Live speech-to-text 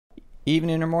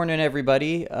Evening or morning,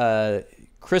 everybody.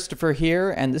 Christopher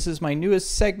here, and this is my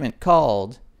newest segment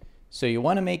called So You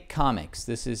Want to Make Comics.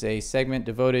 This is a segment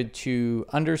devoted to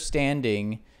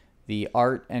understanding the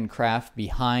art and craft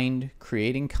behind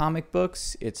creating comic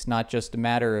books. It's not just a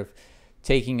matter of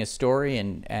taking a story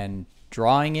and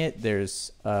drawing it.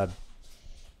 There's a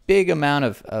big amount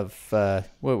of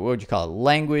what would you call it,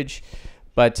 language.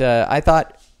 But I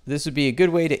thought this would be a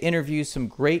good way to interview some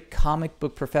great comic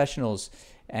book professionals.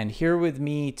 And here with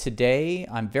me today,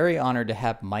 I'm very honored to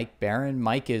have Mike Barron.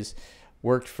 Mike has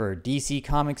worked for DC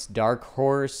Comics, Dark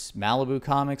Horse, Malibu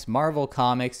Comics, Marvel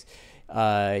Comics.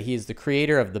 He is the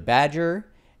creator of The Badger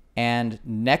and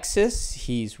Nexis.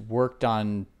 He's worked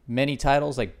on many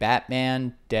titles like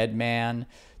Batman, Deadman,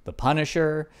 The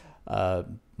Punisher.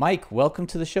 Mike, welcome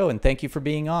to the show, and thank you for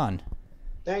being on.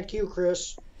 Thank you,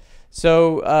 Chris.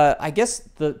 So I guess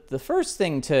the first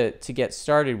thing to get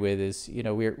started with is,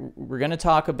 we're going to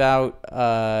talk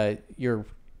about your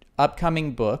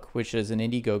upcoming book, which is an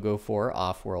Indiegogo for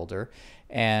Offworlder,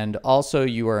 and also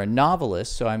you are a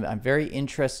novelist. So I'm very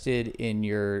interested in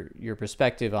your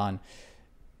perspective on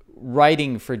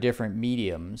writing for different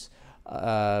mediums.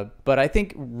 But I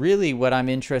think really what I'm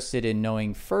interested in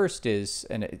knowing first is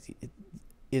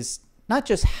not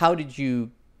just how did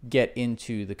you get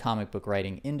into the comic book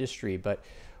writing industry, but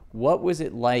what was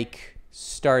it like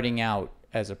starting out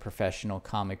as a professional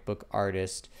comic book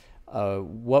artist?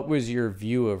 What was your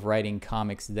view of writing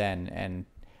comics then, and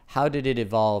how did it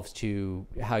evolve to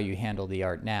how you handle the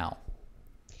art now?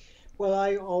 Well,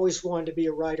 I always wanted to be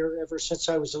a writer ever since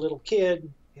I was a little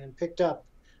kid, and picked up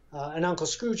an Uncle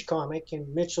Scrooge comic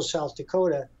in Mitchell, South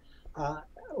Dakota.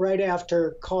 Right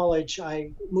after college,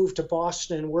 I moved to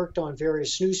Boston and worked on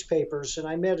various newspapers, and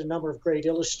I met a number of great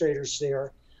illustrators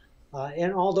there.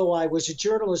 And although I was a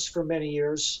journalist for many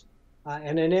years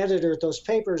and an editor at those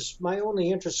papers, my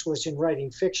only interest was in writing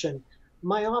fiction.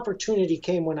 My opportunity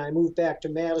came when I moved back to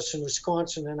Madison,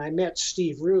 Wisconsin, and I met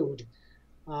Steve Rude.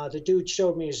 The dude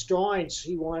showed me his drawings.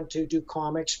 He wanted to do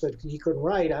comics, but he couldn't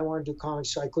write. I wanted to do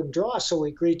comics, so I couldn't draw, so we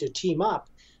agreed to team up.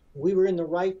 We were in the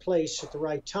right place at the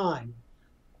right time.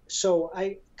 So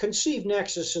I conceived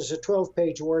Nexis as a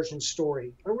 12-page origin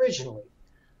story originally,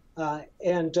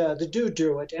 and the dude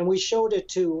drew it, and we showed it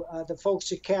to the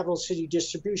folks at Capital City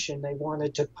Distribution. They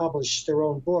wanted to publish their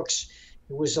own books.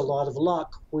 It was a lot of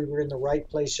luck. We were in the right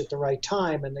place at the right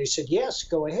time, and they said, yes,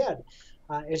 go ahead.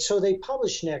 And so they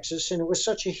published Nexis, and it was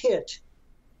such a hit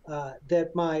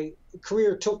that my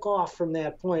career took off from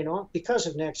that point on. Because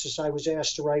of Nexis, I was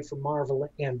asked to write for Marvel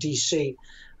and DC.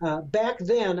 Back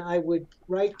then, I would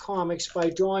write comics by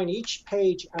drawing each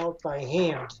page out by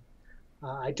hand.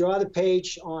 I draw the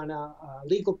page on a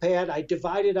legal pad. I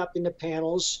divide it up into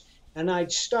panels, and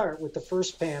I'd start with the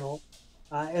first panel.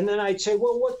 And then I'd say,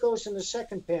 well, what goes in the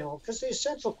second panel? Because the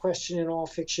essential question in all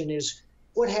fiction is,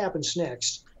 what happens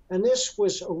next? And this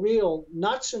was a real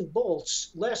nuts and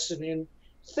bolts lesson in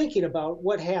thinking about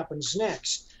what happens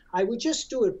next. I would just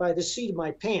do it by the seat of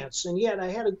my pants, and yet I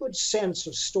had a good sense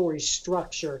of story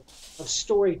structure, of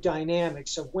story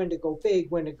dynamics, of when to go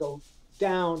big, when to go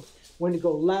down, when to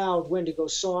go loud, when to go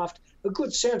soft, a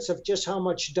good sense of just how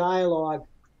much dialogue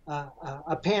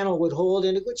a panel would hold,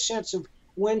 and a good sense of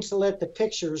when to let the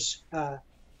pictures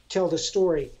tell the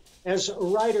story. As a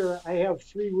writer, I have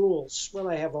three rules. Well,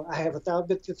 I have a thousand,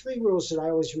 but the three rules that I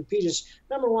always repeat is,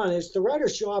 number one is the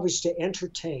writer's job is to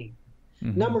entertain.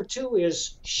 Mm-hmm. Number two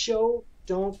is show,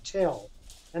 don't tell.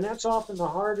 And that's often the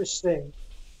hardest thing.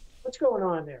 What's going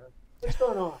on there? What's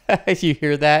going on? You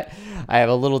hear that? I have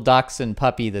a little dachshund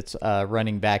puppy that's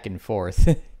running back and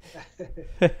forth.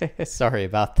 Sorry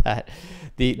about that.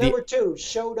 Number two,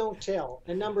 show, don't tell.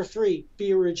 And number three,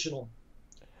 be original.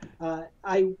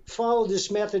 I followed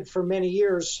this method for many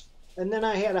years, and then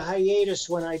I had a hiatus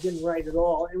when I didn't write at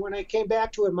all. And when I came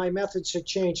back to it, my methods had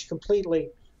changed completely.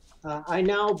 I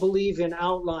now believe in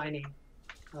outlining,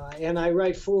 and I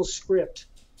write full script.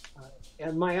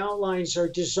 And my outlines are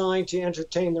designed to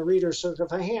entertain the reader, so that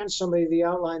if I hand somebody the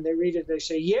outline, they read it, they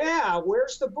say, yeah,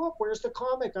 where's the book? Where's the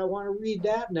comic? I want to read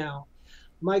that now.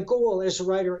 My goal as a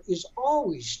writer is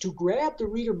always to grab the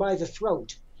reader by the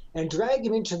throat and drag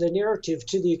him into the narrative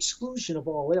to the exclusion of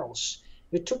all else.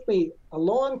 It took me a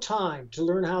long time to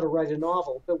learn how to write a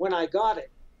novel, but when I got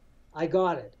it, I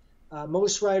got it.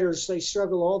 Most writers, they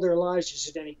struggle all their lives. Is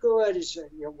it any good?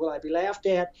 Will I be laughed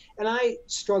at? And I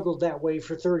struggled that way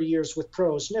for 30 years with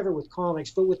prose, never with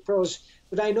comics, but with prose.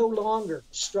 But I no longer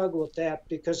struggle with that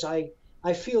because I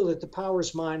feel that the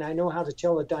power's mine. I know how to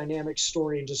tell a dynamic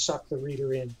story and to suck the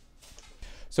reader in.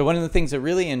 So one of the things that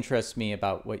really interests me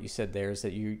about what you said there is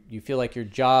that you feel like your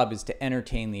job is to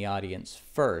entertain the audience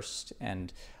first.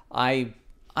 And I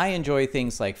I enjoy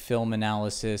things like film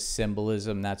analysis,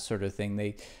 symbolism, that sort of thing.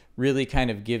 They really kind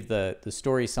of give the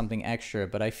story something extra.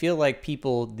 But I feel like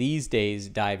people these days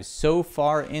dive so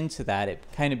far into that, it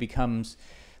kind of becomes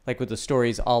like what the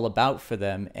story's all about for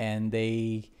them, and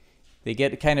they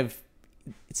get kind of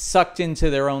sucked into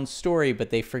their own story, but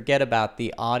they forget about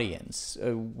the audience.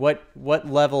 What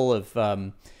level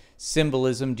of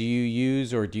symbolism do you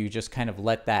use, or do you just kind of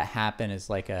let that happen as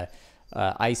like a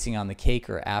icing on the cake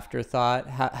or afterthought?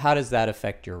 How does that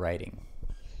affect your writing?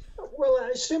 Well,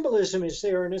 symbolism is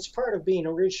there, and it's part of being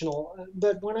original.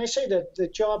 But when I say that the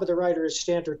job of the writer is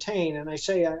to entertain, and I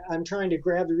say I'm trying to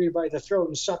grab the reader by the throat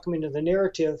and suck him into the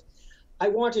narrative, I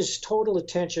want his total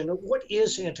attention. What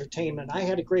is entertainment? I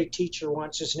had a great teacher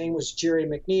once. His name was Jerry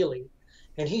McNeely,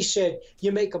 and he said,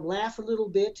 you make them laugh a little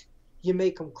bit, you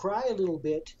make them cry a little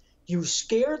bit, you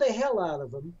scare the hell out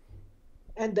of them,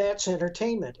 and that's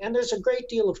entertainment. And there's a great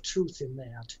deal of truth in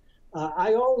that.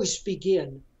 I always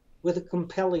begin with a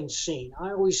compelling scene.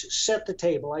 I always set the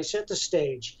table, I set the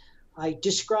stage. I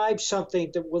describe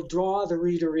something that will draw the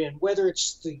reader in, whether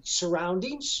it's the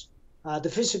surroundings, the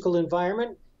physical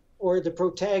environment, or the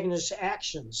protagonist's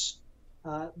actions.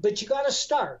 But you got to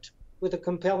start with a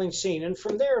compelling scene. And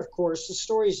from there, of course, the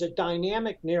story is a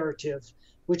dynamic narrative,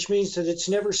 which means that it's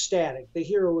never static. The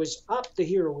hero is up, the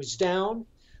hero is down,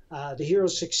 the hero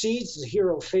succeeds, the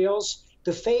hero fails.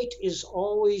 The fate is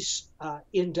always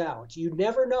in doubt. You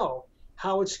never know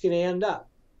how it's going to end up.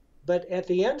 But at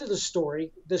the end of the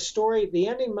story, the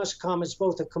ending must come as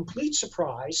both a complete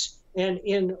surprise and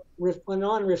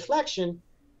on reflection,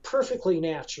 perfectly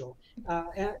natural.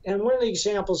 And one of the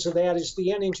examples of that is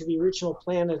the ending to the original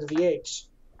Planet of the Apes,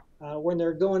 when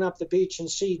they're going up the beach and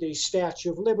see the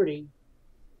Statue of Liberty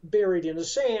buried in the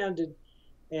sand,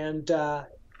 and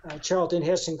Charlton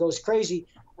Heston goes crazy,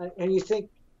 and you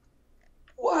think,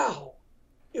 wow,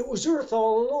 it was Earth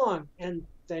all along. And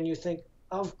then you think,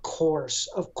 of course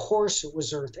it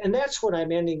was Earth. And that's what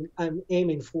I'm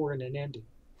aiming for in an ending.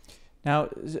 Now,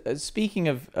 speaking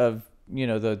of you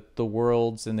know, the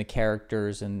worlds and the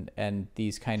characters and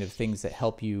these kind of things that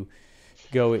help you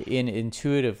go in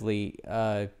intuitively,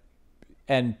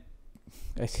 and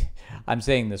I'm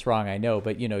saying this wrong, I know,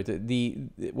 but you know, the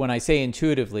when I say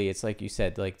intuitively, it's like you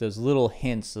said, like those little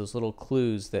hints, those little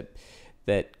clues that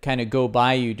kind of go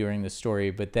by you during the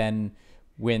story, but then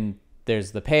when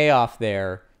there's the payoff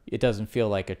there, it doesn't feel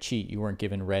like a cheat. You weren't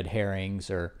given red herrings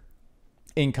or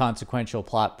inconsequential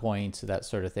plot points, that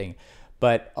sort of thing.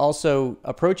 But also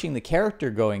approaching the character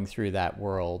going through that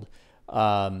world,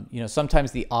 you know,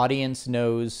 sometimes the audience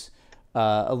knows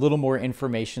a little more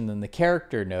information than the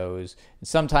character knows. And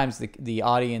sometimes the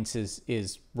audience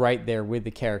is right there with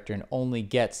the character and only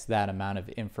gets that amount of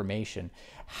information.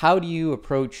 How do you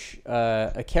approach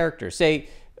a character? Say,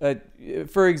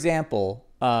 for example,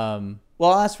 well,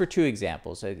 I'll ask for two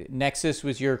examples. Nexis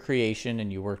was your creation,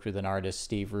 and you worked with an artist,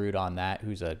 Steve Root, on that,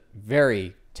 who's a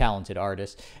very talented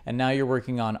artist. And now you're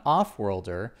working on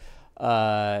Offworlder,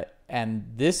 and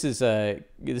this is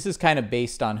kind of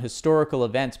based on historical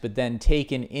events, but then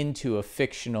taken into a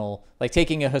fictional, like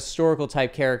taking a historical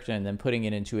type character and then putting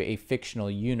it into a fictional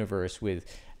universe with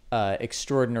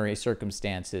extraordinary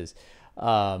circumstances.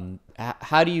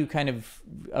 How do you kind of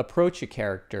approach a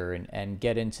character and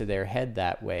get into their head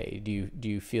that way? Do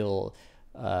you feel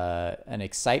an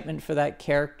excitement for that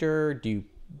character? Do you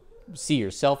see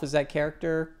yourself as that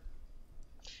charter?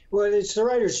 Well, it's the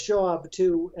writer's job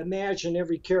to imagine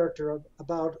every character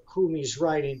about whom he's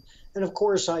writing. And of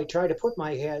course, I try to put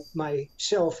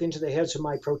myself into the heads of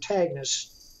my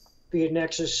protagonists, be it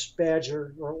Nexis,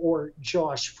 Badger, or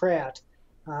Josh Pratt.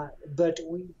 But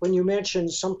when you mention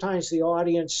sometimes the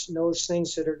audience knows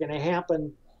things that are going to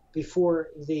happen before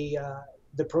the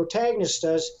protagonist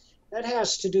does, that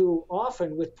has to do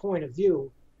often with point of view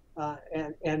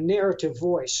and narrative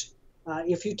voice.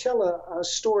 If you tell a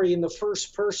story in the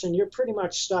first person, you're pretty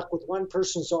much stuck with one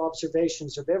person's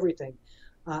observations of everything.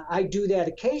 I do that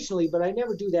occasionally, but I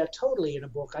never do that totally in a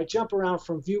book. I jump around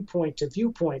from viewpoint to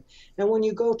viewpoint. And when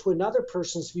you go to another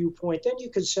person's viewpoint, then you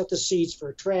can set the seeds for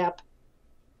a trap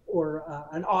or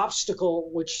an obstacle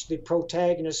which the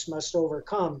protagonist must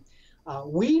overcome.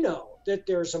 We know that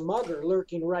there's a mugger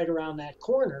lurking right around that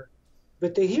corner,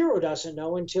 but the hero doesn't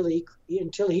know until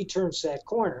he turns that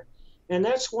corner. And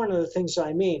that's one of the things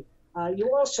I mean.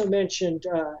 You also mentioned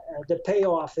the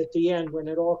payoff at the end when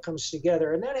it all comes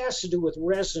together, and that has to do with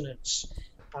resonance,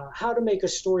 how to make a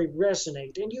story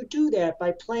resonate. And you do that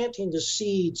by planting the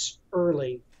seeds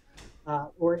early.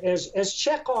 Or as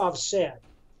Chekhov said,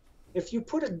 if you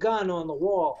put a gun on the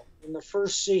wall in the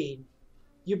first scene,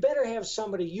 you better have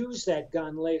somebody use that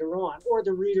gun later on, or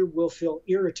the reader will feel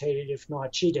irritated if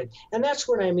not cheated. And that's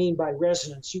what I mean by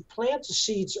resonance. You plant the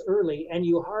seeds early and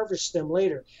you harvest them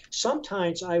later.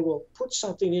 Sometimes I will put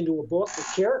something into a book,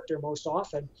 a character most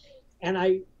often, and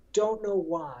I don't know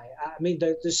why. I mean,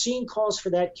 the scene calls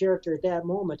for that character at that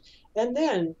moment. And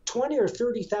then 20 or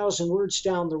 30,000 words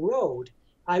down the road,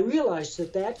 I realize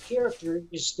that that character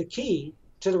is the key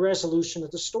to the resolution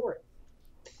of the story.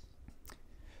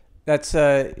 That's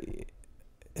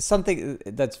something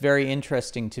that's very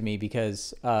interesting to me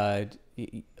because,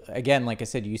 again, like I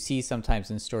said, you see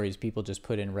sometimes in stories people just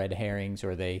put in red herrings,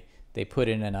 or they put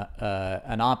in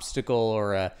an obstacle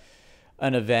or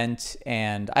an event.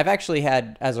 And I've actually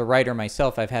had, as a writer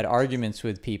myself, I've had arguments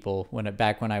with people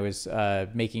back when I was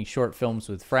making short films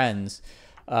with friends.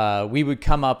 We would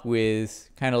come up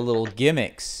with kind of little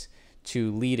gimmicks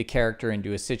to lead a character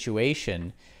into a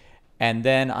situation. And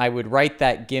then I would write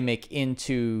that gimmick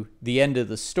into the end of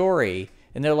the story.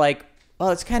 And they're like, well,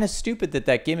 it's kind of stupid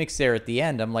that gimmick's there at the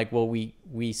end. I'm like, well,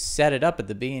 we set it up at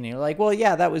the beginning. They're like, well,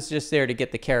 yeah, that was just there to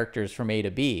get the characters from A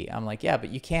to B. I'm like, yeah, but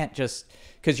you can't just,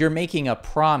 because you're making a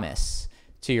promise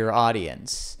to your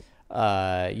audience.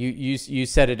 You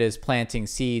said it as planting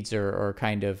seeds or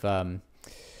kind of,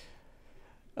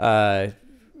 I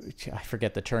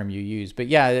forget the term you use. But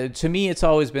yeah, to me, it's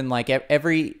always been like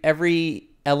every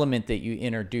element that you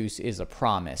introduce is a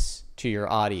promise to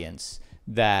your audience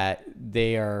that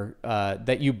they are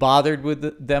that you bothered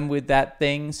with them with that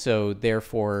thing, so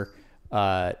therefore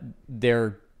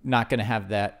they're not going to have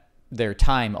their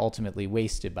time ultimately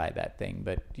wasted by that thing.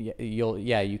 But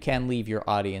you can leave your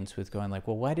audience with going like,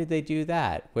 well, why did they do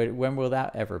that? When will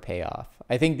that ever pay off?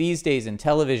 I think these days in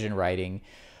television writing,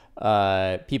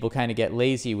 people kind of get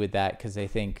lazy with that because they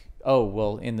think, oh,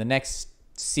 well, in the next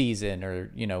season or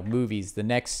movies, the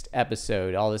next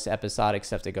episode, all this episodic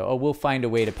stuff, they go, oh, we'll find a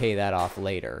way to pay that off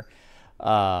later,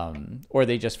 or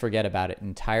they just forget about it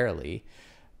entirely.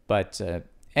 But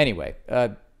anyway,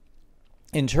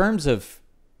 in terms of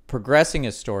progressing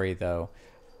a story, though,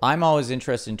 I'm always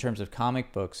interested in terms of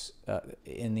comic books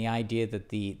in the idea that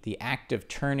the act of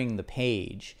turning the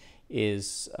page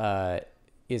is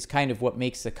kind of what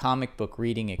makes the comic book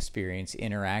reading experience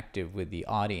interactive with the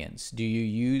audience. Do you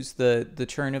use the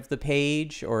turn of the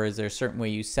page, or is there a certain way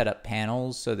you set up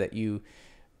panels so that you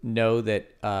know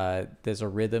that there's a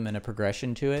rhythm and a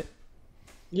progression to it?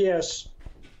 Yes.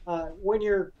 When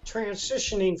you're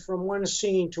transitioning from one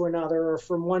scene to another or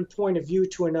from one point of view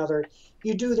to another,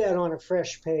 you do that on a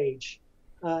fresh page.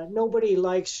 Nobody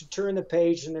likes to turn the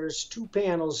page and there's two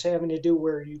panels having to do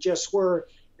where you just were,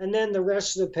 and then the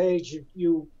rest of the page,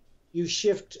 you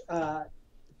shift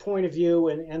point of view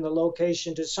and the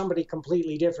location to somebody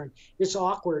completely different. It's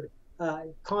awkward.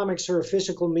 Comics are a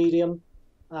physical medium.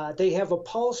 They have a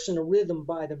pulse and a rhythm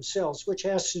by themselves, which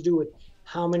has to do with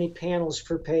how many panels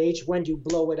per page, when do you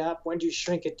blow it up, when do you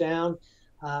shrink it down,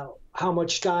 how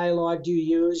much dialogue do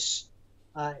you use.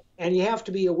 And you have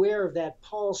to be aware of that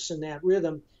pulse and that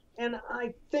rhythm. And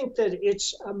I think that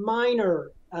it's a minor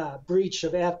breach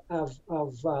of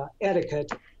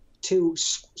etiquette to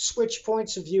switch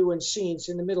points of view and scenes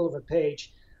in the middle of a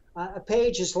page. A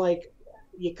page is like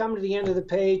you come to the end of the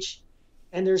page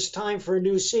and there's time for a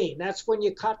new scene. That's when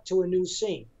you cut to a new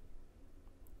scene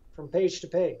from page to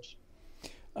page.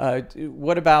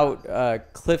 What about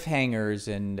cliffhangers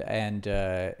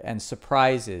and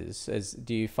surprises?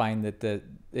 Do you find that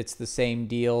it's the same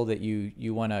deal, that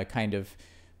you want to kind of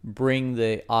bring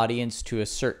the audience to a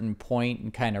certain point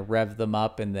and kind of rev them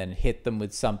up and then hit them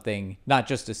with something, not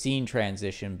just a scene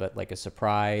transition, but like a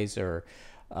surprise or,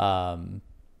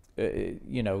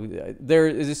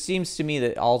 there seems to me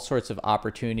that all sorts of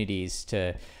opportunities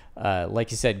to, like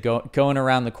you said, going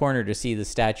around the corner to see the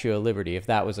Statue of Liberty. If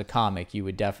that was a comic, you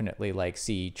would definitely like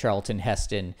see Charlton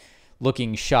Heston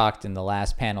looking shocked in the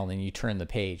last panel, and then you turn the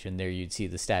page and there you'd see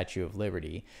the Statue of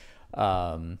Liberty.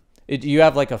 Do you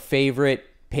have like a favorite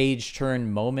page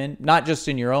turn moment, not just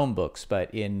in your own books,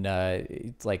 but in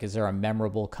like, is there a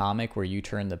memorable comic where you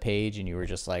turn the page and you were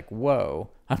just like, whoa,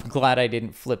 I'm glad I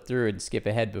didn't flip through and skip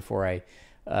ahead before I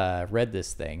read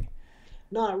this thing?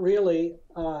 Not really.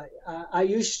 I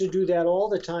used to do that all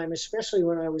the time, especially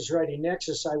when I was writing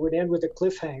Nexis. I would end with a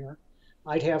cliffhanger.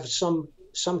 I'd have some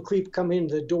creep come in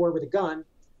the door with a gun,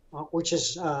 which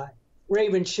is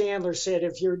Raymond Chandler said,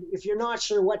 if you're not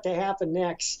sure what to happen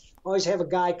next, always have a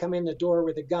guy come in the door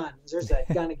with a gun. There's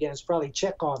that gun again. It's probably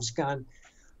Chekhov's gun.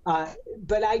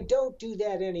 But I don't do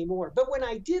that anymore. But when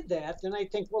I did that, then I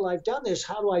think, well, I've done this.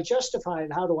 How do I justify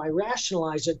it? How do I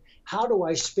rationalize it? How do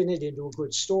I spin it into a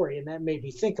good story? And that made me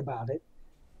think about it.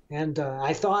 And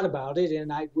I thought about it,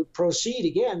 and I would proceed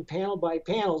again, panel by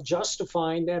panel,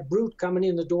 justifying that brute coming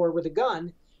in the door with a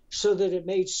gun so that it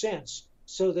made sense,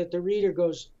 so that the reader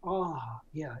goes, oh,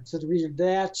 yeah, to the reader,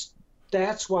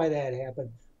 that's why that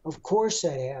happened. Of course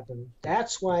that happened.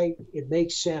 That's why it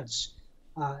makes sense.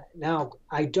 Now,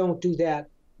 I don't do that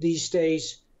these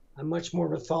days. I'm much more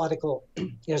methodical.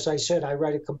 As I said, I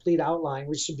write a complete outline,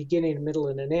 which is a beginning, a middle,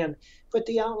 and an end. But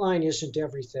the outline isn't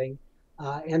everything.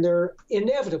 And there are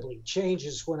inevitably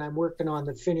changes when I'm working on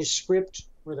the finished script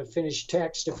or the finished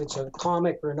text, if it's a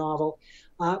comic or a novel,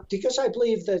 because I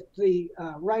believe that the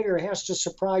writer has to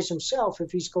surprise himself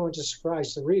if he's going to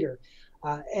surprise the reader.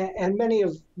 And many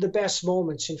of the best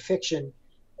moments in fiction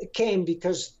came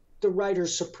because the writer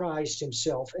surprised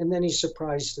himself, and then he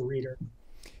surprised the reader.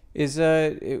 Is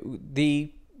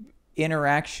the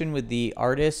interaction with the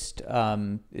artist,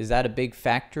 is that a big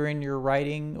factor in your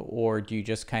writing, or do you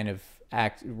just kind of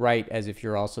write as if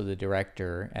you're also the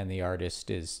director and the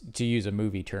artist is, to use a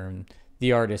movie term,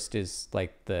 the artist is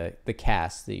like the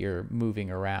cast that you're moving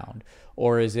around,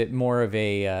 or is it more of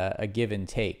a give and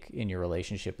take in your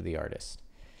relationship with the artist?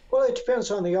 Well, it depends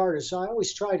on the artist. I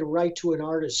always try to write to an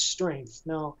artist's strength.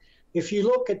 Now, if you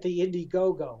look at the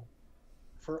Indiegogo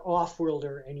for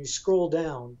Offworlder and you scroll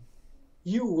down,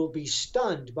 you will be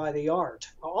stunned by the art.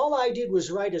 All I did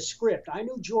was write a script. I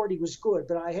knew Geordie was good,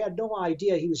 but I had no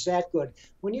idea he was that good.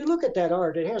 When you look at that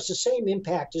art, it has the same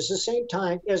impact as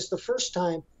the first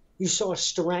time you saw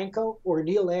Steranko or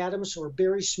Neil Adams or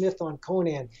Barry Smith on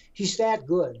Conan. He's that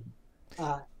good.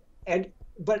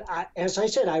 But as I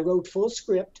said, I wrote full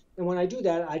script, and when I do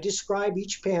that, I describe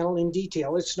each panel in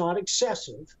detail. It's not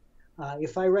excessive.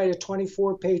 If I write a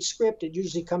 24-page script, it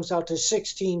usually comes out to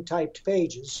 16 typed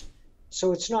pages.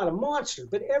 So it's not a monster,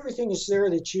 but everything is there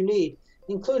that you need,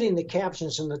 including the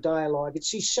captions and the dialogue.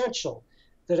 It's essential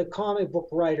that a comic book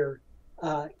writer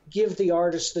give the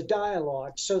artist the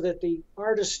dialogue so that the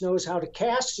artist knows how to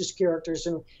cast his characters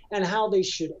and how they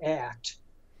should act.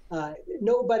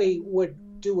 Nobody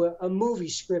would do a movie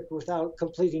script without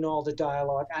completing all the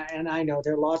dialogue. And I know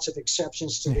there are lots of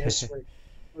exceptions to this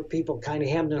where people kind of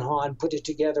hemmed and hawed and put it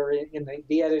together in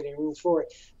the editing room for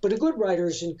it. But a good writer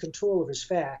is in control of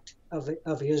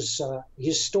his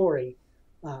his story,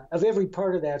 of every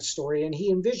part of that story, and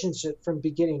he envisions it from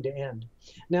beginning to end.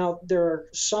 Now, there are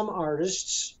some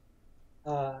artists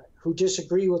who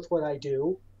disagree with what I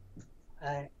do,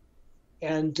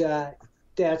 and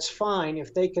that's fine.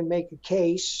 If they can make a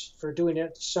case for doing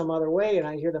it some other way, and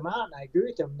I hear them out and I agree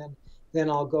with them, then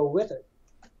I'll go with it.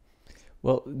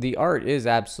 Well, the art is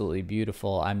absolutely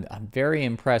beautiful. I'm very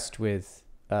impressed with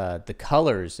the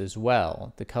colors as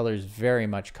well. The colors very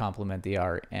much complement the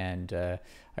art, and I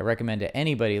recommend to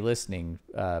anybody listening,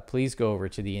 please go over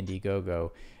to the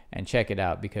Indiegogo and check it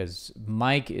out, because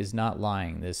Mike is not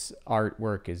lying. This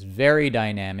artwork is very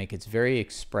dynamic. It's very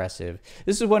expressive.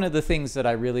 This is one of the things that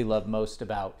I really love most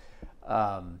about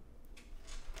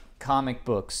comic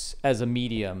books as a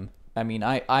medium. I mean,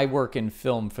 I work in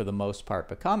film for the most part,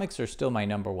 but comics are still my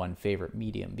 #1 favorite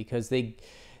medium, because they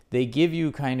give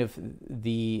you kind of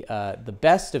the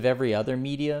best of every other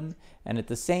medium, and at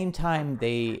the same time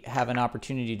they have an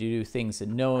opportunity to do things that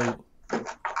no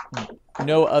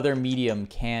other medium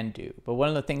can do. But one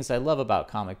of the things I love about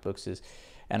comic books is,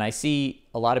 and I see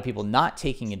a lot of people not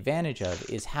taking advantage of,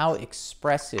 is how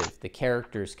expressive the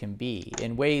characters can be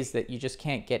in ways that you just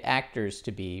can't get actors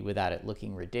to be without it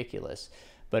looking ridiculous.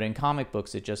 But in comic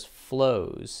books, it just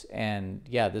flows. And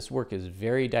yeah, this work is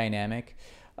very dynamic.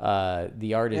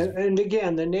 The art is... And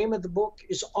again, the name of the book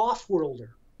is Offworlder.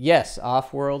 Yes,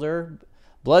 Offworlder,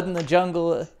 Blood in the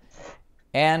Jungle,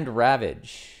 and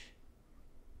Ravage.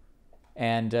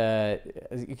 And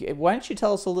why don't you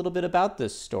tell us a little bit about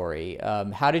this story?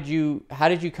 How did you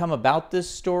come about this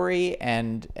story,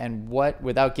 and what,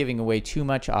 without giving away too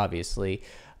much, obviously,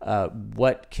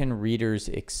 what can readers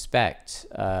expect?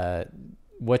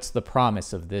 What's the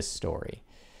promise of this story?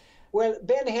 Well,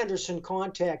 Ben Henderson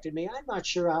contacted me. I'm not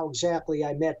sure how exactly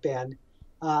I met Ben,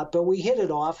 but we hit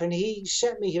it off, and he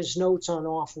sent me his notes on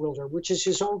Offworlder, which is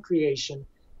his own creation,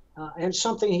 and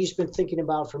something he's been thinking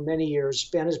about for many years.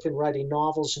 Ben has been writing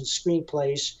novels and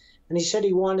screenplays, and he said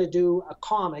he wanted to do a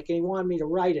comic, and he wanted me to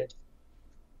write it.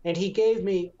 And he gave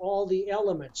me all the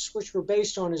elements, which were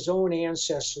based on his own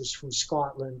ancestors from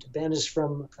Scotland. Ben is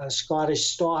from Scottish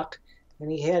stock,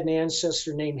 and he had an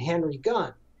ancestor named Henry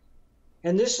Gunn.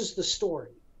 And this is the story.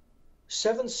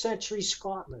 7th century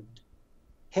Scotland.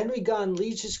 Henry Gunn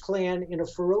leads his clan in a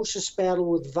ferocious battle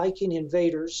with Viking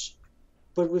invaders,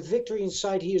 but with victory in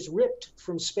sight, he is ripped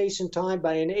from space and time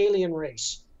by an alien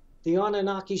race. The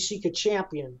Anunnaki seek a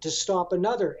champion to stop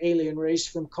another alien race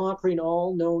from conquering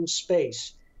all known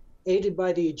space. Aided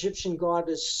by the Egyptian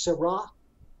goddess Sarah,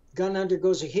 Gun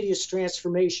undergoes a hideous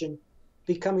transformation,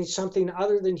 becoming something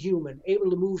other than human,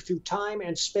 able to move through time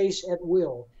and space at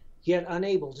will, yet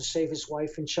unable to save his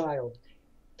wife and child.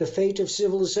 The fate of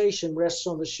civilization rests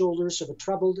on the shoulders of a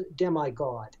troubled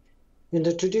demigod. In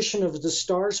the tradition of The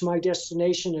Stars, My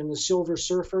Destination, and The Silver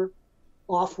Surfer,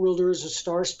 Offworlder is a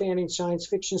star-spanning science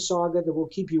fiction saga that will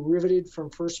keep you riveted from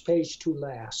first page to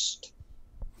last.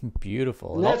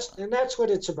 Beautiful. And that's what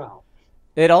it's about.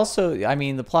 It also, I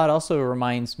mean, the plot also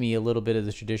reminds me a little bit of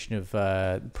the tradition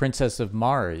of Princess of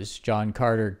Mars, John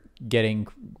Carter getting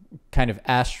kind of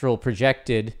astral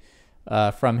projected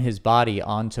from his body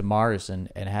onto Mars and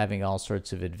having all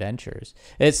sorts of adventures.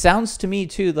 It sounds to me,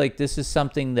 too, like this is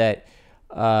something that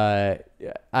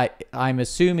I'm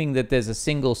assuming that there's a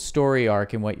single story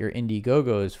arc in what your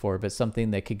Indiegogo is for, but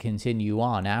something that could continue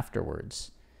on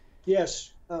afterwards.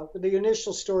 Yes. The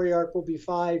initial story arc will be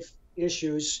 5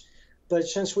 issues, but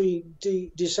since we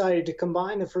decided to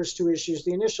combine the first 2 issues,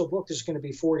 the initial book is going to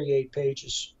be 48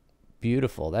 pages.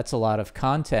 Beautiful. That's a lot of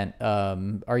content.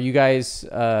 Are you guys,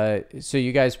 so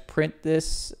you guys print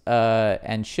this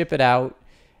and ship it out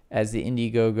as the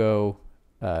Indiegogo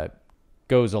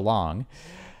goes along.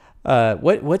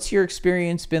 What's your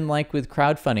experience been like with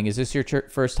crowdfunding? Is this your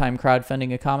first time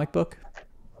crowdfunding a comic book?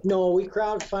 No, we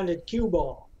crowdfunded Cue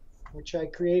Ball, which I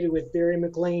created with Barry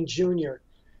McLean Jr.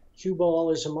 Cue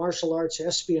Ball is a martial arts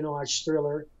espionage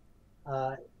thriller.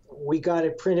 We got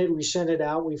it printed, we sent it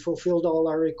out, we fulfilled all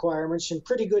our requirements in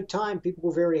pretty good time. People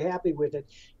were very happy with it.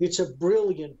 It's a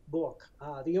brilliant book.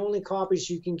 The only copies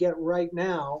you can get right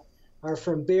now are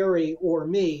from Barry or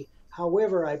me.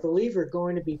 However, I believe they're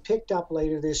going to be picked up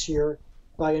later this year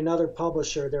by another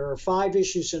publisher. There are 5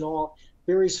 issues in all.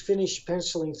 Barry's finished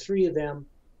penciling 3 of them.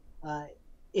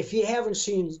 If you haven't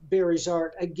seen Barry's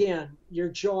art, again, your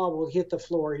jaw will hit the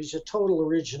floor. He's a total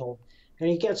original, and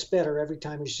he gets better every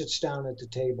time he sits down at the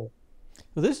table.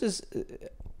 Well, this is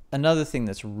another thing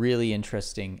that's really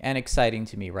interesting and exciting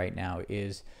to me right now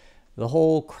is the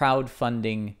whole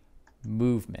crowdfunding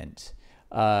movement.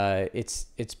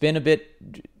 It's been a bit,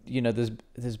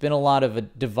 there's been a lot of a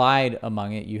divide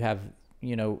among it. You have,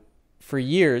 for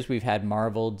years we've had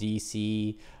Marvel,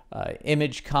 DC,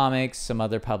 Image Comics, some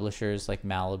other publishers like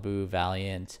Malibu,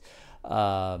 Valiant,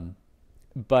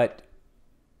 but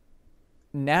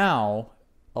now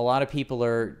a lot of people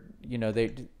are,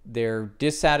 they're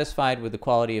dissatisfied with the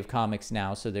quality of comics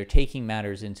now, so they're taking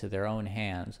matters into their own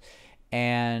hands.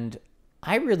 And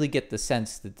I really get the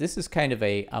sense that this is kind of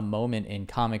a moment in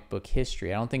comic book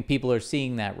history. I don't think people are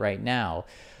seeing that right now,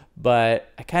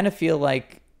 but I kind of feel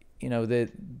like,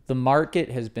 the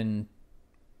market has been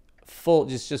full,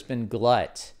 just been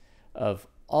glut of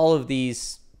all of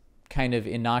these kind of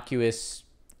innocuous,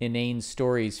 inane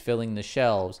stories filling the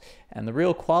shelves. And the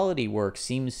real quality work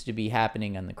seems to be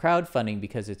happening on the crowdfunding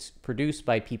because it's produced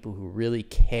by people who really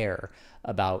care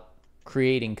about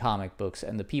creating comic books,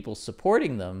 and the people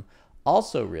supporting them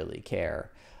also really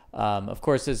care. Of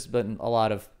course, there's been a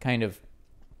lot of kind of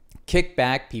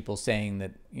kickback, people saying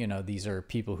that, these are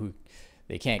people who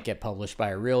they can't get published by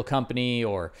a real company,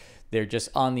 or they're just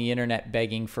on the internet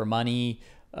begging for money.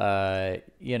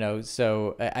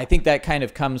 So I think that kind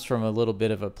of comes from a little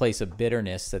bit of a place of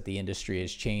bitterness that the industry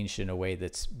has changed in a way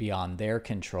that's beyond their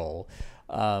control.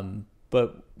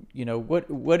 But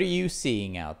what are you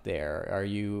seeing out there? Are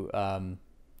you,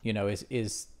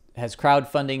 has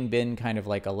crowdfunding been kind of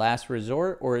like a last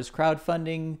resort, or is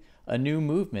crowdfunding a new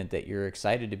movement that you're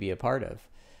excited to be a part of?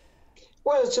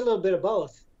 Well, it's a little bit of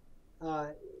both.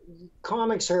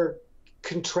 Comics are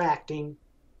contracting.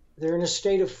 They're in a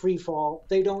state of free fall.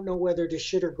 They don't know whether to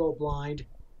shit or go blind.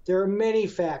 There are many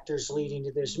factors leading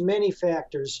to this, many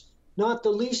factors, not the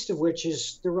least of which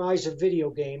is the rise of video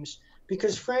games,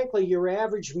 because frankly, your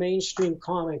average mainstream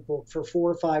comic book for $4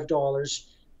 or $5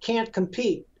 can't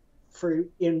compete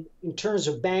in terms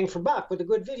of bang for buck with a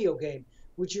good video game.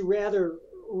 Would you rather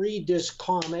read this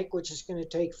comic, which is going to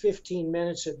take 15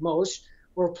 minutes at most,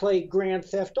 or play Grand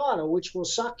Theft Auto, which will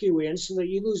suck you in so that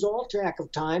you lose all track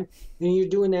of time, and you're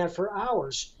doing that for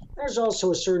hours? There's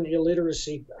also a certain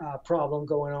illiteracy problem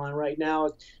going on right now.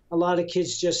 A lot of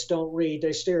kids just don't read.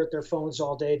 They stare at their phones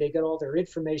all day. They get all their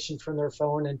information from their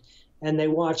phone, and they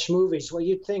watch movies. Well,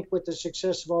 you'd think with the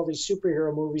success of all these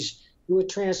superhero movies, it would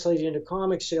translate into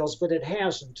comic sales, but it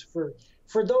hasn't.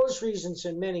 For those reasons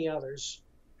and many others,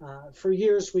 for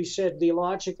years we said the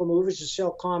logical move is to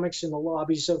sell comics in the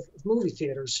lobbies of movie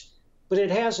theaters, but it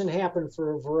hasn't happened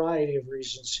for a variety of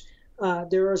reasons.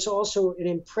 There is also an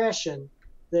impression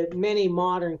that many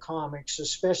modern comics,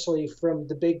 especially from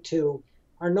the big two,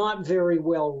 are not very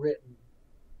well written.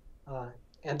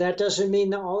 And that doesn't mean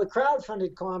that all the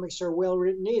crowdfunded comics are well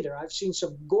written either. I've seen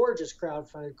some gorgeous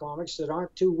crowdfunded comics that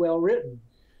aren't too well written.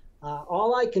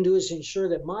 All I can do is ensure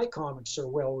that my comics are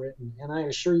well written, and I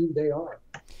assure you they are.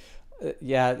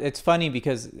 Yeah, it's funny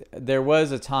because there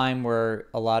was a time where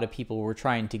a lot of people were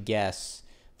trying to guess,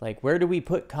 like, where do we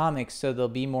put comics so they'll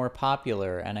be more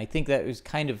popular? And I think that was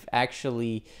kind of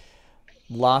actually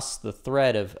lost the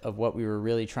thread of what we were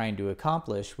really trying to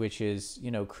accomplish, which is, you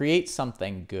know, create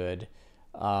something good.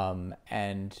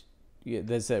 And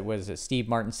this was it, Steve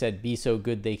Martin said, be so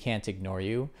good they can't ignore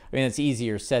you. I mean, it's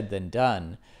easier said than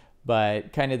done.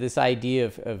 But kind of this idea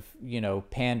of you know,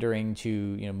 pandering to,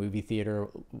 you know, movie theater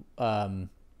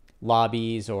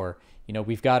lobbies, or, you know,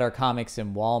 we've got our comics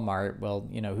in Walmart. Well,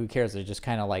 you know, who cares? They're just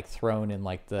kind of like thrown in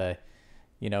like the,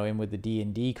 you know, in with the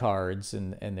D&D cards,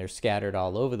 and they're scattered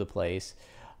all over the place.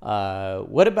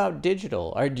 What about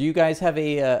digital? Do you guys have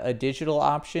a digital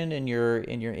option in your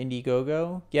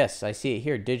Indiegogo? Yes, I see it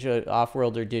here. Digital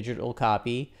Offworlder digital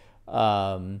copy.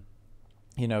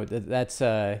 You know, that's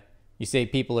you say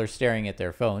people are staring at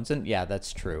their phones, and yeah,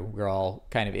 that's true. We're all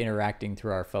kind of interacting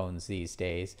through our phones these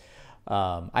days.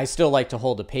 I still like to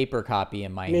hold a paper copy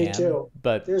in my hand. Me too.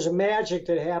 But there's a magic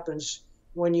that happens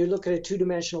when you look at a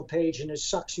two-dimensional page and it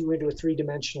sucks you into a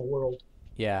three-dimensional world.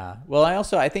 Yeah. Well,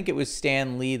 I think it was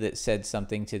Stan Lee that said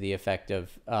something to the effect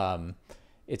of,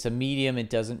 it's a medium, it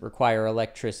doesn't require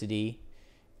electricity.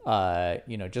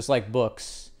 You know, just like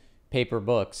books, paper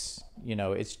books, you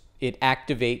know, it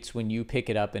activates when you pick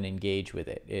it up and engage with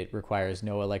it. It requires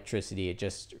no electricity. It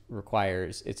just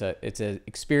requires, it's a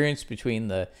experience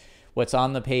between what's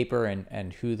on the paper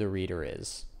and who the reader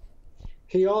is.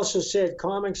 He also said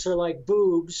comics are like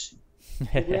boobs.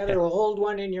 You'd rather hold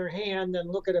one in your hand than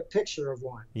look at a picture of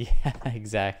one. Yeah,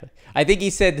 exactly. I think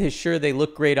he said, sure, they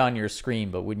look great on your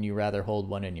screen, but wouldn't you rather hold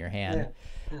one in your hand?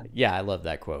 Yeah, I love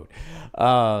that quote.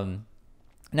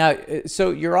 Now,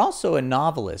 so you're also a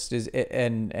novelist,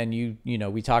 and you know,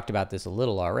 we talked about this a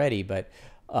little already, but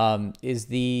is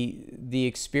the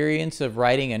experience of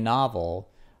writing a novel,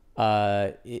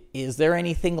 is there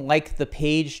anything like the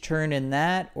page turn in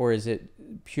that, or is it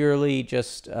purely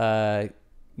just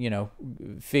you know,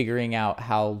 figuring out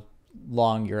how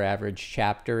long your average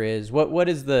chapter is?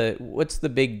 What's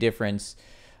the big difference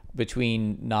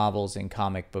between novels and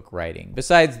comic book writing,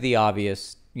 besides the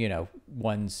obvious, you know,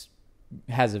 one's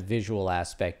has a visual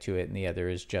aspect to it and the other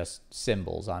is just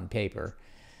symbols on paper?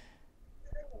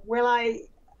 Well,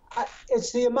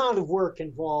 it's the amount of work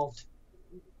involved,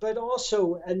 but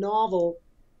also a novel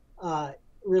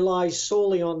relies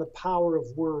solely on the power of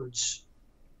words.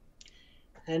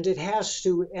 And it has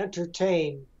to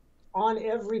entertain on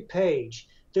every page.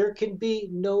 There can be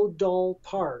no dull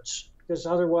parts, because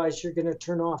otherwise you're going to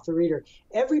turn off the reader.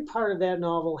 Every part of that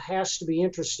novel has to be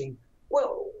interesting.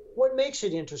 Well, what makes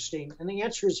it interesting? And the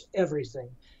answer is everything.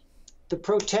 The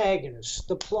protagonist,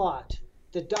 the plot,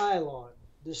 the dialogue,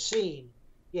 the scene.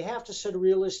 You have to set a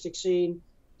realistic scene.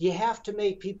 You have to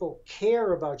make people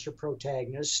care about your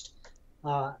protagonist.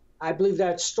 I believe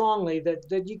that strongly,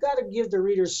 that you got to give the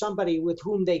readers somebody with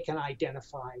whom they can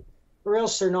identify, or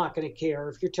else they're not going to care.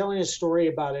 If you're telling a story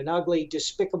about an ugly,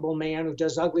 despicable man who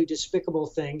does ugly, despicable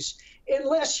things,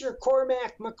 unless you're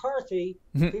Cormac McCarthy,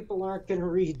 people aren't going to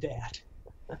read that.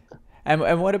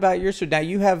 And what about yours? So now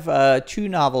you have 2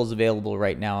 novels available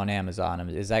right now on Amazon.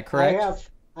 Is that correct?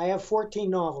 I have 14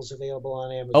 novels available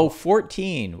on Amazon. Oh,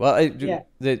 14. Well, do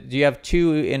you have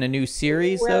 2 in a new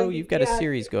series, though? You've got a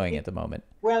series going at the moment.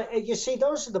 Well, you see,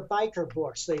 those are the biker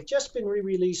books. They've just been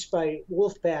re-released by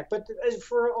Wolfpack, but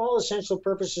for all essential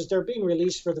purposes, they're being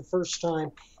released for the first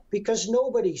time because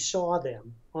nobody saw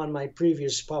them on my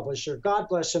previous publisher. God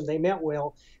bless them, they meant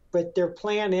well, but their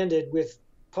plan ended with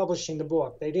publishing the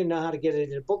book. They didn't know how to get it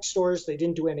into bookstores. They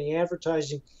didn't do any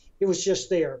advertising. It was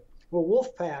just there. Well,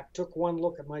 Wolfpack took one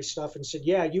look at my stuff and said,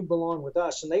 yeah, you belong with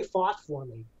us. And they fought for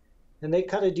me. And they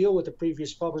cut a deal with the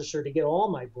previous publisher to get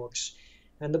all my books.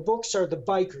 And the books are the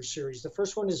Biker series. The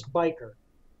first one is Biker.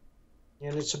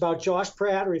 And it's about Josh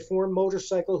Pratt, a reformed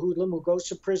motorcycle hoodlum who goes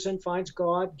to prison, finds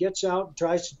God, gets out, and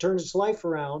tries to turn his life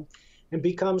around, and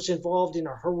becomes involved in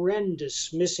a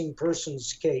horrendous missing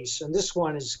persons case. And this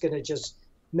one is going to just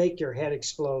make your head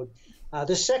explode.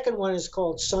 The second one is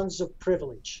called Sons of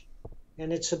Privilege.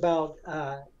 And it's about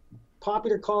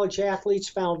popular college athletes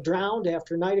found drowned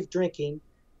after a night of drinking.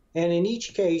 And in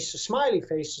each case, a smiley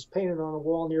face is painted on a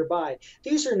wall nearby.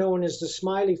 These are known as the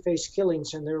smiley face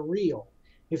killings, and they're real.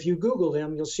 If you Google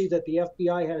them, you'll see that the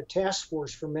FBI had a task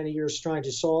force for many years trying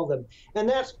to solve them. And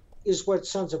that is what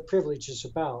Sons of Privilege is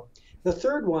about. The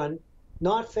third one,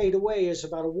 Not Fade Away, is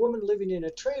about a woman living in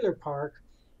a trailer park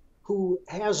who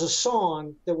has a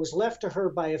song that was left to her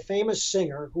by a famous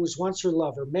singer who was once her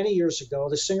lover many years ago.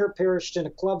 The singer perished in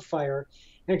a club fire,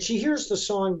 and she hears the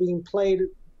song being played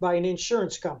by an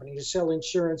insurance company to sell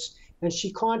insurance, and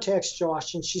she contacts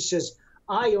Josh and she says,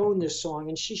 I own this song,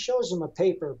 and she shows him a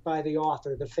paper by the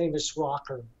author, the famous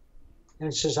rocker,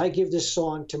 and says, I give this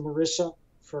song to Marissa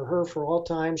for her for all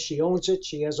time. She owns it.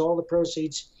 She has all the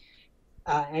proceeds.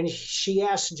 And she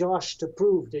asks Josh to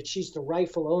prove that she's the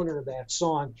rightful owner of that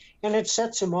song. And it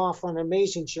sets him off on an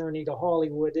amazing journey to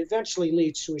Hollywood. It eventually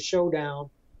leads to a showdown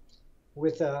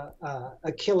with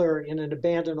a killer in an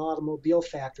abandoned automobile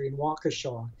factory in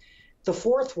Waukesha. The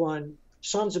fourth one,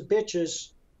 Sons of Bitches,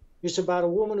 is about a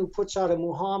woman who puts out a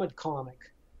Muhammad comic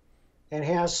and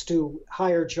has to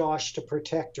hire Josh to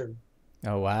protect her.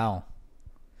 Oh, wow.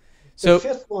 The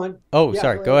fifth one. Oh, yeah,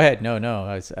 sorry. Go ahead. No.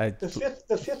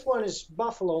 The fifth one is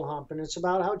Buffalo Hump, and it's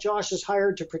about how Josh is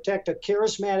hired to protect a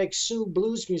charismatic Sioux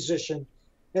blues musician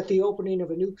at the opening of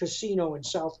a new casino in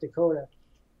South Dakota.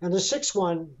 And the sixth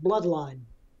one, Bloodline,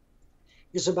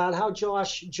 is about how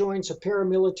Josh joins a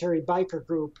paramilitary biker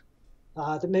group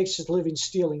that makes his living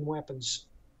stealing weapons.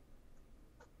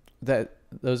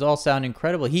 Those all sound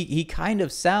incredible. He kind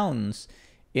of sounds,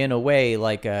 in a way,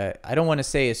 like I don't want to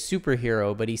say a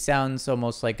superhero, but he sounds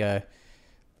almost like an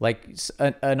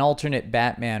alternate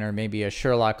Batman or maybe a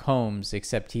Sherlock Holmes,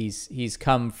 except he's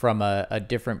come from a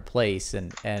different place,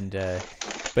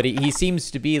 but he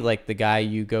seems to be like the guy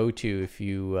you go to if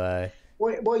you.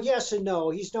 Well, yes and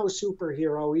no. He's no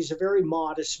superhero. He's a very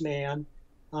modest man.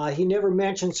 He never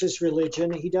mentions his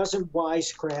religion. He doesn't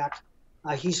wisecrack.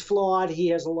 He's flawed. He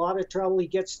has a lot of trouble. He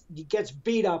gets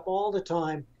beat up all the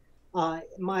time.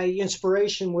 My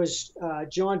inspiration was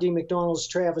John D. MacDonald's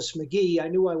Travis McGee. I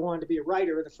knew I wanted to be a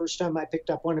writer the first time I picked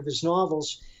up one of his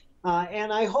novels.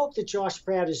 And I hope that Josh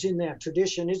Pratt is in that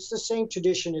tradition. It's the same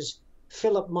tradition as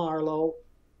Philip Marlowe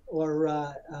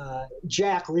or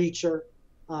Jack Reacher.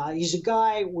 He's a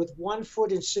guy with one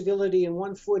foot in civility and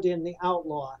one foot in the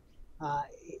outlaw.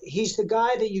 He's the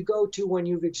guy that you go to when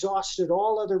you've exhausted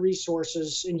all other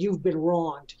resources and you've been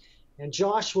wronged. And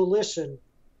Josh will listen.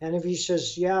 And if he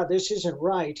says, yeah, this isn't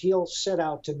right, he'll set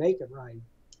out to make it right.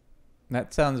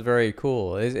 That sounds very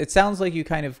cool. It sounds like you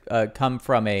kind of come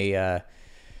from a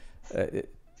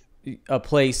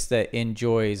place that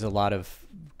enjoys a lot of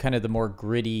kind of the more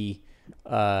gritty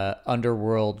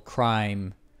underworld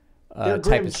crime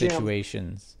type of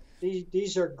situations.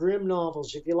 These are grim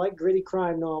novels. If you like gritty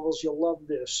crime novels, you'll love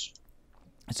this.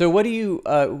 So what do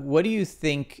you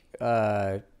think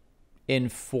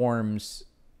informs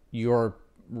your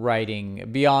writing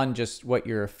beyond just what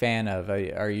you're a fan of?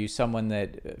 Are you someone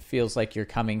that feels like you're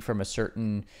coming from a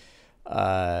certain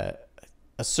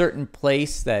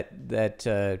place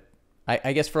that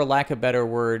I guess, for lack of a better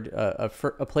word, a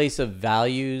place of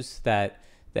values that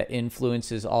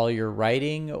influences all your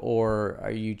writing, or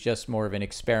are you just more of an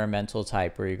experimental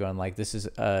type where you're going like, this is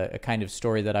a kind of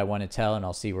story that I want to tell and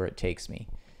I'll see where it takes me?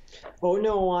 Oh,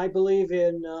 no, I believe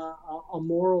in a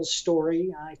moral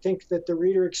story. I think that the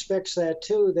reader expects that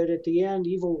too, that at the end,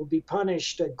 evil will be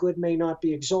punished. Good may not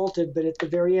be exalted, but at the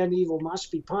very end, evil must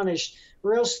be punished,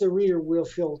 or else the reader will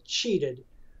feel cheated.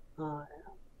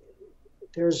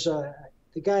 There's the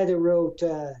guy that wrote,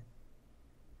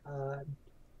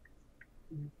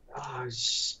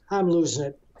 I'm losing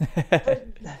it.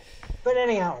 But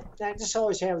anyhow, that just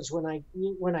always happens when I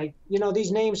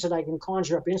these names that I can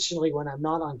conjure up instantly when I'm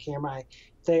not on camera,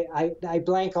 I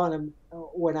blank on them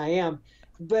when I am.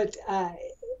 But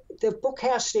the book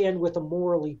has to end with a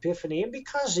moral epiphany, and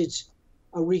because it's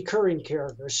a recurring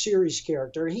character, a series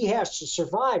character, he has to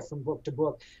survive from book to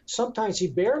book. Sometimes he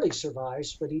barely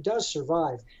survives, but he does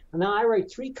survive. And now I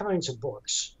write three kinds of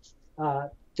books: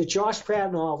 the Josh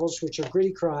Pratt novels, which are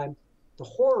gritty crime, the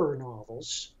horror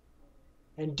novels,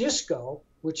 and Disco,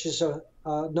 which is a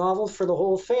novel for the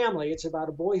whole family. It's about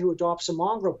a boy who adopts a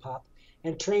mongrel pup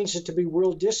and trains it to be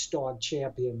world disc dog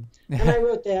champion. And I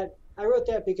wrote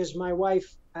that because my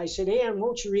wife, I said, Anne,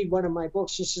 won't you read one of my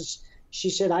books? She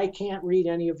said, I can't read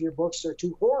any of your books. They're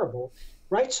too horrible.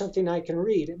 Write something I can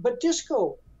read. But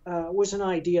Disco was an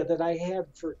idea that I had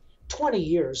for 20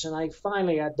 years. And I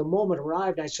finally, at the moment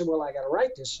arrived, I said, well, I got to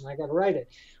write this and I got to write it.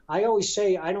 I always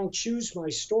say I don't choose my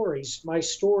stories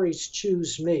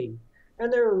choose me.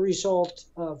 And they're a result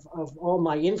of all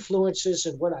my influences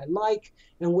and what I like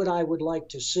and what I would like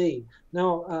to see.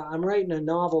 Now, I'm writing a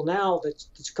novel now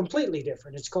that's completely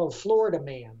different. It's called Florida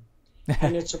Man.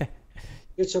 And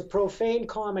it's a profane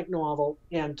comic novel,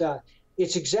 and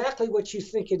it's exactly what you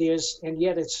think it is, and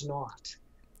yet it's not.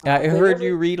 I heard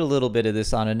you read a little bit of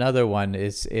this on another one.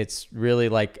 It's really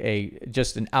like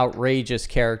just an outrageous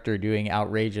character doing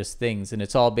outrageous things, and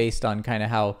it's all based on kind of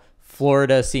how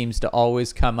Florida seems to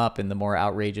always come up in the more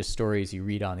outrageous stories you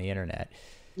read on the internet.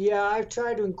 Yeah, I've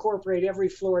tried to incorporate every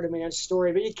Florida man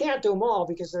story, but you can't do them all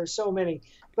because there's so many.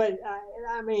 But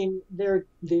I mean, there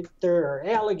are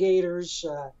alligators,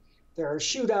 there are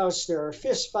shootouts, there are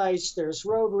fistfights, there's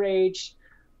road rage.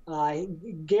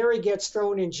 Gary gets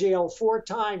thrown in jail 4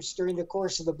 times during the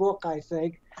course of the book, I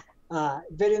think.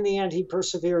 But in the end, he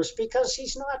perseveres because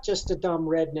he's not just a dumb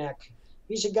redneck.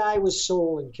 He's a guy with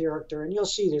soul and character, and you'll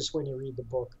see this when you read the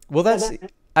book. Well,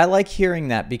 I like hearing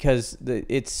that because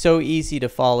it's so easy to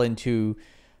fall into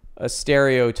a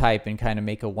stereotype and kind of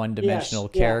make a one-dimensional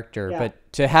character. Yeah.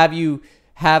 But to have you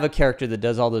have a character that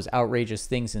does all those outrageous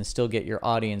things and still get your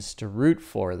audience to root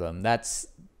for them, that's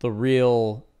the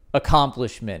real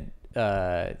accomplishment,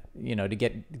 you know, to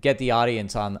get the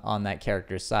audience on that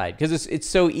character's side, because it's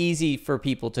so easy for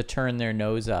people to turn their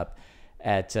nose up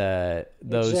at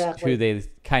those who they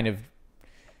kind of,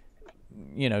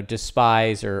 you know,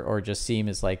 despise or just seem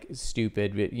as like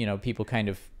stupid. You know, people kind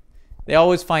of, they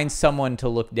always find someone to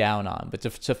look down on, but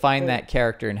to find that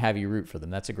character and have you root for them,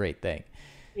 that's a great thing.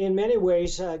 In many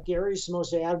ways, Gary's the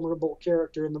most admirable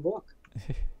character in the book.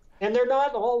 And they're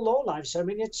not all lowlifes. I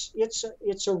mean,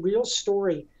 it's a real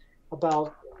story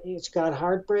about, it's got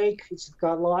heartbreak, it's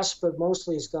got loss, but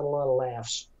mostly it's got a lot of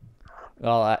laughs.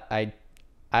 Well,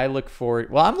 I look forward.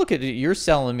 Well, I'm looking at, you're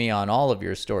selling me on all of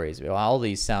your stories. All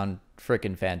these sound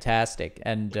freaking fantastic.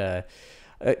 And there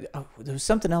was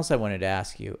something else I wanted to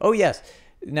ask you. Oh yes.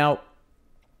 Now,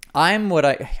 I'm what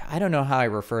I don't know how I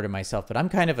refer to myself, but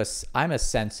I'm a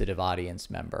sensitive audience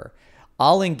member.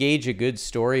 I'll engage a good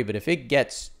story, but if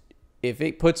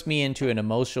it puts me into an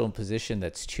emotional position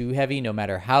that's too heavy, no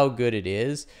matter how good it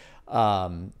is,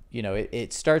 you know,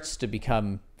 it starts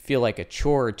to feel like a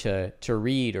chore to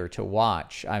read or to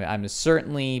watch. I'm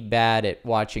certainly bad at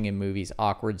watching in movies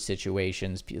awkward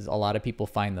situations because a lot of people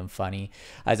find them funny.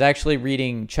 I was actually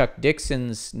reading Chuck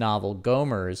Dixon's novel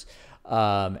Gomers,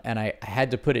 and I had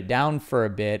to put it down for a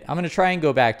bit. I'm going to try and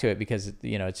go back to it because,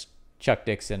 you know, it's Chuck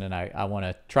Dixon and I want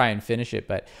to try and finish it,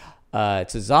 but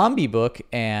it's a zombie book,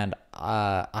 and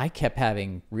I kept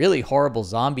having really horrible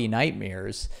zombie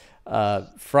nightmares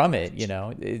from it. You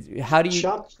know, how do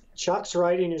you? Chuck's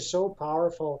writing is so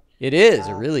powerful. It is.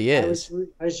 It really is.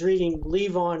 I was reading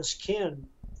Levon's Kin,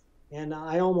 and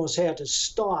I almost had to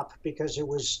stop because it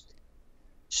was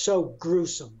so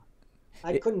gruesome.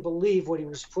 I couldn't believe what he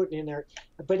was putting in there,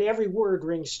 but every word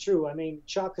rings true. I mean,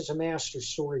 Chuck is a master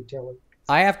storyteller.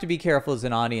 I have to be careful as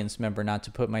an audience member not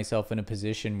to put myself in a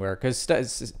position where,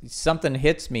 because something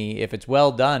hits me if it's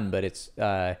well done, but it's,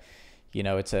 you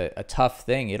know, it's a tough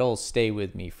thing. It'll stay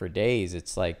with me for days.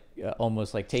 It's like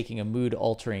almost like taking a mood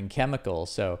altering chemical.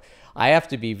 So I have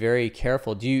to be very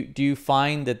careful. Do you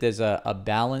find that there's a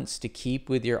balance to keep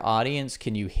with your audience?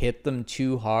 Can you hit them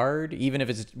too hard, even if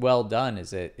it's well done?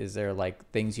 Is there like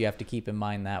things you have to keep in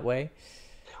mind that way?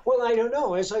 Well, I don't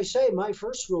know. As I say, my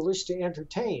first rule is to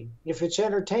entertain. If it's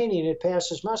entertaining, it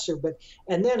passes muster.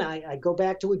 And then I go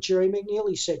back to what Jerry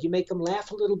McNeely said. You make them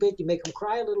laugh a little bit, you make them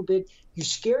cry a little bit, you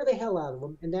scare the hell out of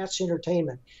them, and that's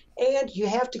entertainment. And you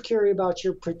have to care about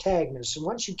your protagonist. And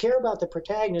once you care about the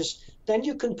protagonist, then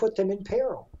you can put them in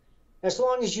peril. As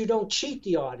long as you don't cheat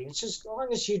the audience, as long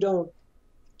as you don't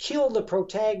kill the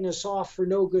protagonist off for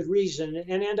no good reason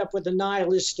and end up with a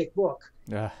nihilistic book.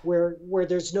 Where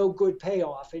there's no good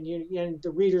payoff, and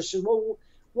the reader says, "Well,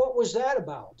 what was that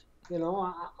about?" You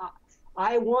know,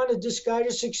 I wanted this guy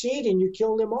to succeed, and you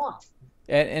killed him off.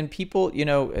 And people, you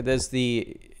know, there's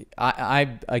again,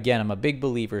 I'm a big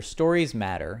believer. Stories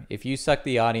matter. If you suck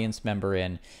the audience member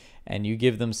in, and you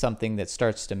give them something that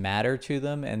starts to matter to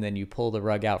them, and then you pull the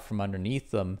rug out from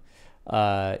underneath them,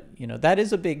 you know, that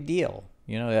is a big deal.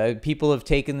 You know, people have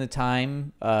taken the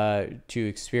time to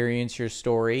experience your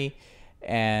story.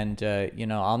 And, you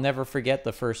know, I'll never forget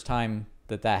the first time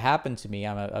that happened to me.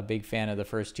 I'm a big fan of the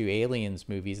first 2 Aliens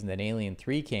movies, and then Alien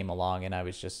 3 came along, and I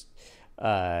was just,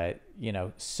 you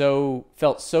know,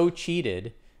 felt so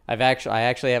cheated. I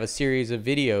actually have a series of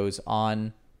videos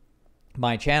on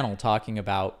my channel talking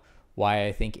about why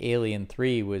I think Alien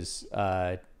 3 was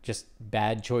just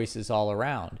bad choices all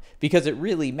around, because it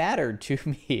really mattered to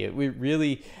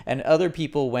me. And other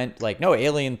people went like, no,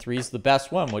 Alien 3 is the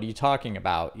best one. What are you talking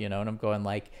about? You know, and I'm going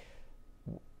like,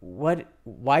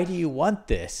 why do you want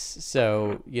this?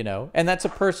 So, you know, and that's a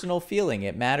personal feeling.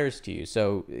 It matters to you.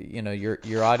 So, you know,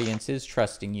 your audience is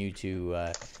trusting you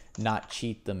to not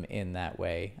cheat them in that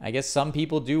way. I guess some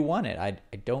people do want it. I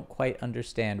don't quite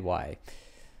understand why.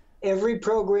 Every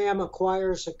program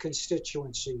acquires a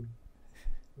constituency.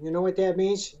 You know what that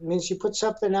means? It means you put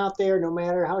something out there, no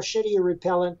matter how shitty or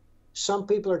repellent, some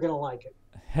people are going to like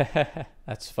it.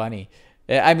 That's funny.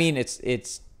 I mean,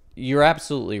 it's you're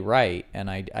absolutely right, and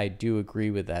I do agree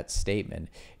with that statement.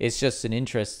 It's just an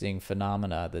interesting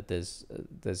phenomena that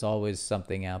there's always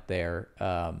something out there,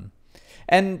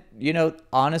 and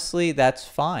honestly, that's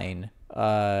fine.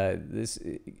 And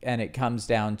it comes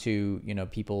down to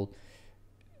people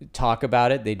talk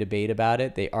about it, they debate about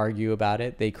it, they argue about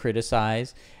it, they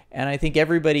criticize, and I think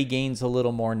everybody gains a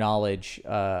little more knowledge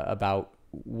about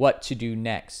what to do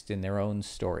next in their own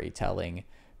storytelling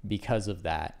because of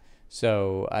that.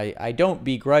 So I don't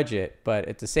begrudge it, but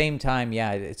at the same time,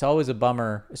 yeah, it's always a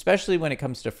bummer, especially when it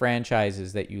comes to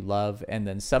franchises that you love, and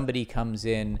then somebody comes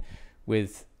in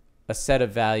with a set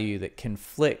of value that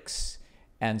conflicts,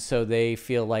 and so they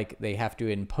feel like they have to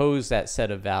impose that set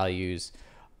of values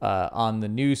on the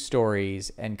new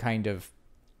stories and kind of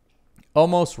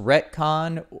almost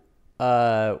retcon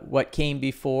what came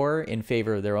before in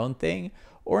favor of their own thing,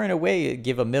 or in a way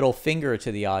give a middle finger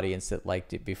to the audience that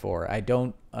liked it before. I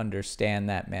don't understand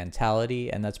that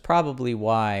mentality, and that's probably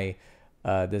why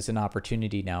there's an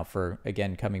opportunity now for,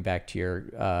 again, coming back to your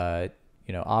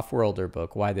Offworlder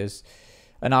book, why there's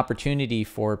an opportunity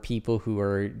for people who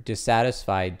are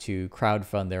dissatisfied to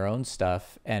crowdfund their own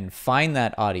stuff and find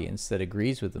that audience that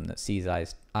agrees with them, that sees eye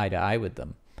to eye with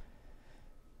them.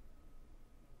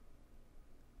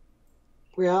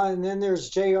 Yeah, and then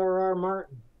there's J.R.R.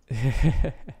 Martin.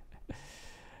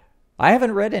 I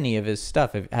haven't read any of his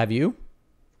stuff. Have you?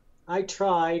 I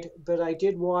tried, but I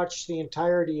did watch the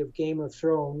entirety of Game of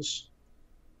Thrones,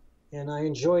 and I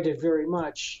enjoyed it very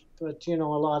much. But, a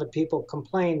lot of people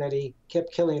complain that he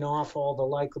kept killing off all the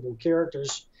likable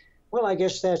characters. Well, I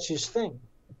guess that's his thing,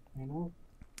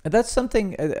 That's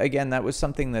something, again, that was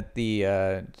something that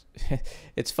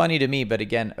it's funny to me, but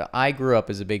again, I grew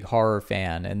up as a big horror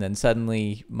fan, and then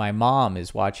suddenly my mom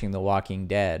is watching The Walking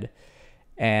Dead,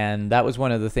 and that was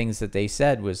one of the things that they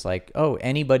said was like, oh,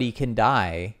 anybody can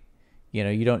die,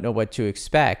 you don't know what to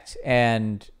expect,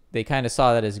 and they kind of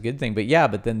saw that as a good thing,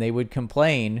 but then they would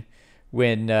complain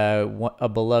when a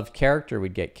beloved character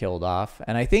would get killed off,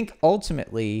 and I think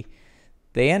ultimately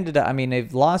they ended up,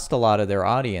 they've lost a lot of their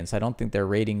audience. I don't think their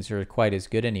ratings are quite as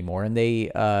good anymore. And they,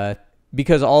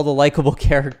 because all the likable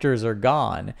characters are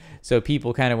gone. So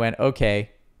people kind of went,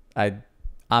 okay,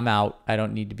 I'm out. I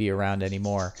don't need to be around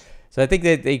anymore. So I think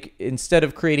that they, instead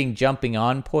of creating jumping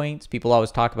on points, people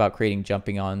always talk about creating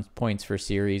jumping on points for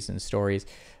series and stories.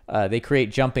 They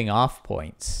create jumping off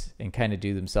points and kind of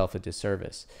do themselves a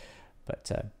disservice. But,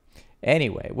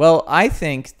 anyway, well, I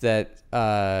think that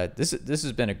this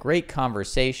has been a great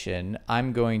conversation.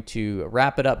 I'm going to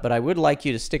wrap it up, but I would like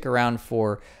you to stick around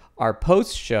for our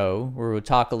post-show where we'll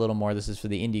talk a little more. This is for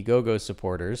the Indiegogo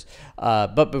supporters.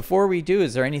 But before we do,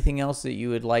 is there anything else that you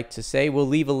would like to say? We'll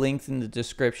leave a link in the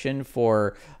description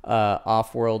for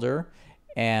Offworlder.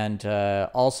 And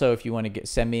also, if you want to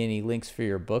send me any links for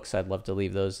your books, I'd love to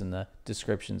leave those in the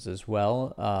descriptions as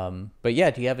well. But yeah,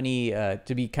 do you have any,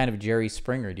 to be kind of Jerry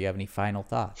Springer, do you have any final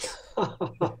thoughts?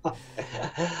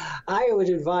 I would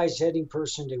advise any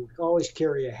person to always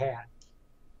carry a hat.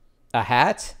 A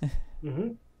hat? Mm-hmm.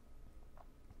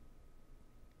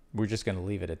 We're just going to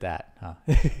leave it at that, huh?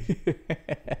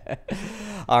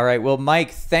 All right. Well,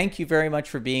 Mike, thank you very much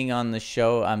for being on the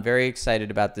show. I'm very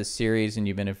excited about this series, and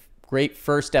you've been a great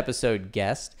first episode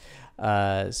guest.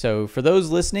 So for those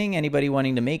listening, anybody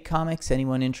wanting to make comics,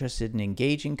 anyone interested in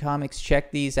engaging comics,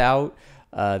 check these out.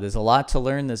 There's a lot to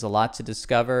learn. There's a lot to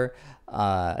discover.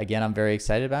 Again, I'm very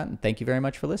excited about it, and thank you very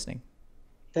much for listening.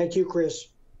 Thank you, Chris.